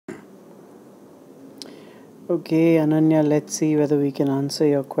Okay, Ananya, let's see whether we can answer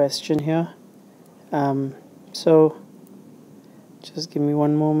your question here. So just give me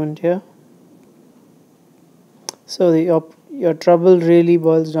one moment here. So your trouble really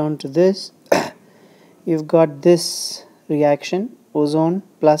boils down to this. You've got this reaction, ozone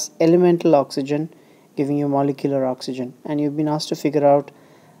plus elemental oxygen, giving you molecular oxygen, and you've been asked to figure out.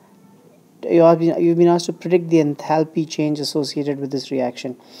 You've been asked to predict the enthalpy change associated with this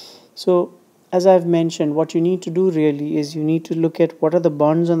reaction. So as I've mentioned, what you need to do really is you need to look at what are the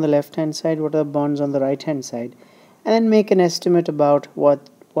bonds on the left hand side, what are the bonds on the right hand side, and then make an estimate about what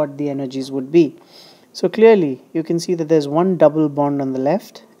the energies would be. So clearly you can see that there's one double bond on the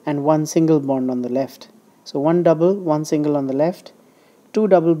left and one single bond on the left. So one double, one single on the left, two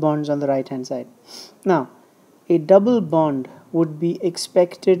double bonds on the right hand side. Now a double bond would be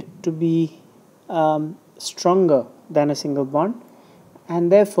expected to be stronger than a single bond,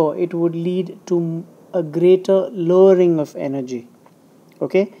 and therefore it would lead to a greater lowering of energy.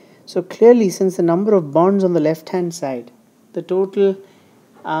 Okay, so clearly, since the number of bonds on the left hand side, the total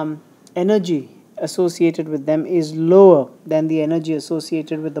energy associated with them is lower than the energy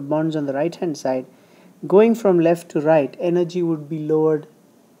associated with the bonds on the right hand side, going from left to right, energy would be lowered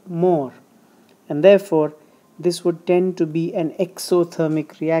more, and therefore this would tend to be an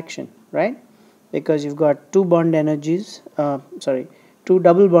exothermic reaction, right? Because you've got two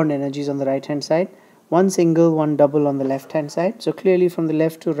double bond energies on the right hand side, one single, one double on the left hand side. So clearly from the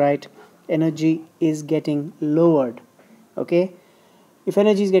left to right, energy is getting lowered. Okay, if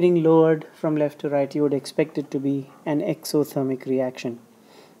energy is getting lowered from left to right, you would expect it to be an exothermic reaction.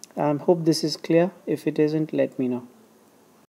 Hope this is clear. If it isn't, let me know.